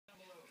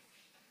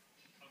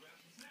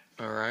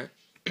Alright,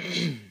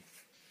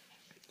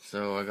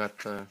 so I got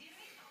the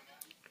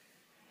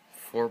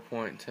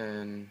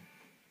 4.10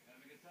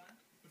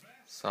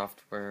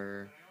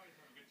 software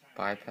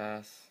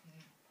bypass,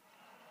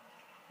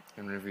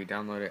 and whenever you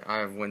download it, I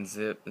have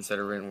WinZip instead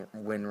of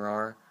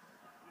WinRAR,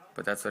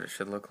 but that's what it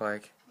should look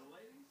like.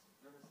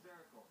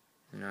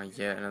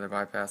 Yet another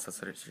bypass, that's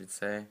what it should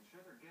say.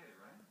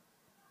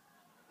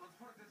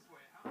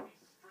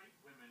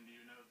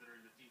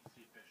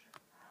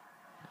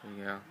 There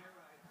you go.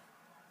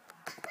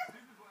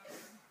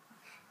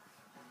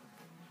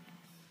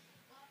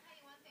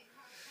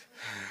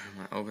 I'm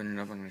going to open it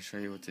up, I'm going to show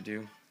you what to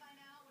do.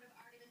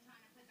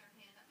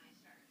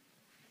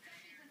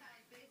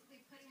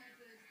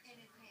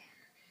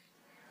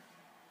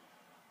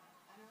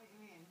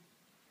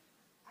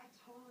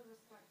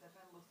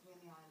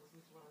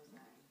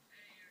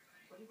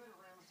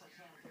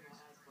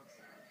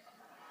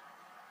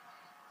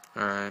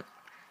 Alright,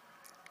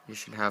 you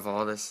should have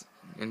all this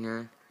in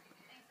here.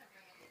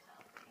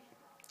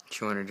 What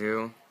you want to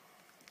do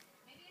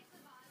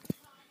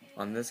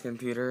on this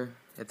computer,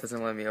 it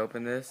doesn't let me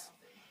open this,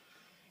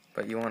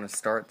 but you want to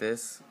start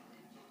this.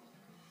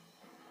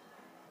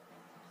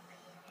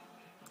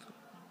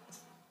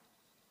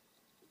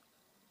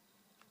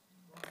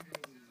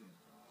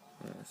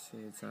 Yeah, see,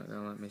 it's not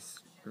gonna let me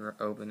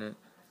open it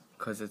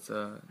because it's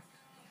a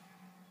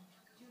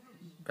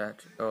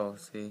batch. Oh,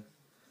 see,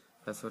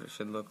 that's what it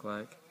should look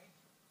like.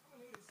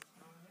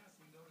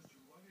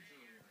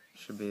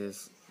 Should be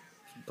this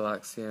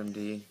black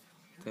CMD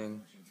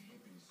thing,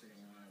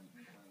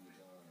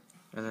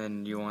 and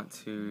then you want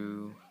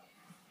to.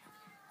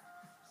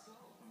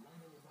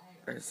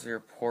 There's your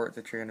port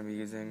that you're gonna be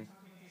using.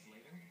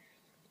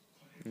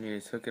 You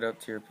just hook it up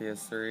to your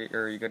PS3,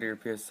 or you go to your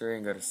PS3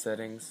 and go to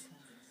settings,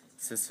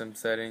 system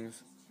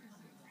settings,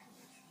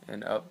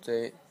 and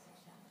update,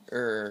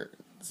 or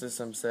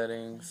system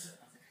settings,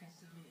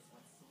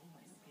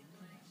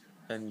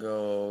 and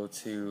go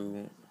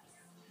to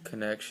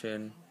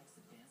connection,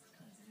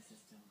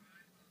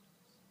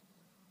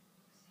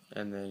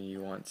 and then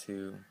you want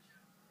to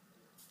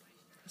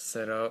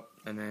set up,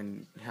 and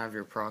then have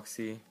your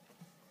proxy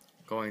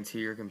going to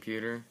your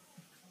computer.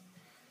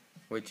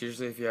 Which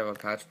usually, if you have a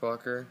patch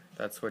blocker,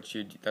 that's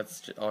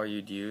all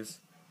you'd use.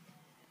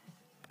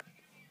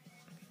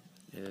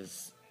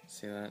 Is,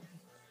 see that?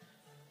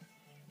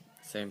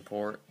 Same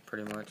port,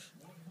 pretty much.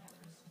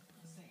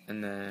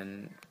 And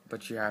then,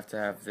 but you have to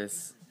have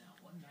this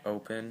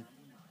open.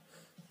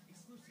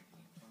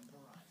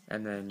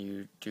 And then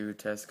you do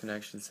test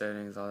connection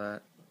settings, all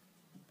that.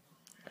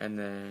 And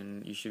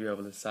then you should be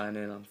able to sign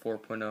in on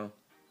 4.0.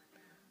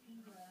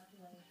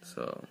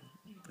 So,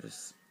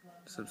 just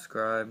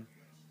subscribe,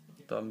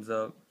 thumbs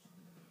up,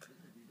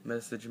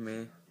 message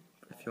me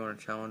if you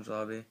want a challenge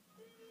lobby.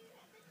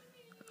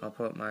 I'll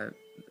put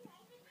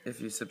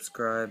if you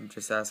subscribe,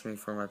 just ask me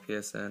for my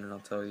PSN and I'll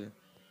tell you.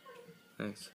 Thanks.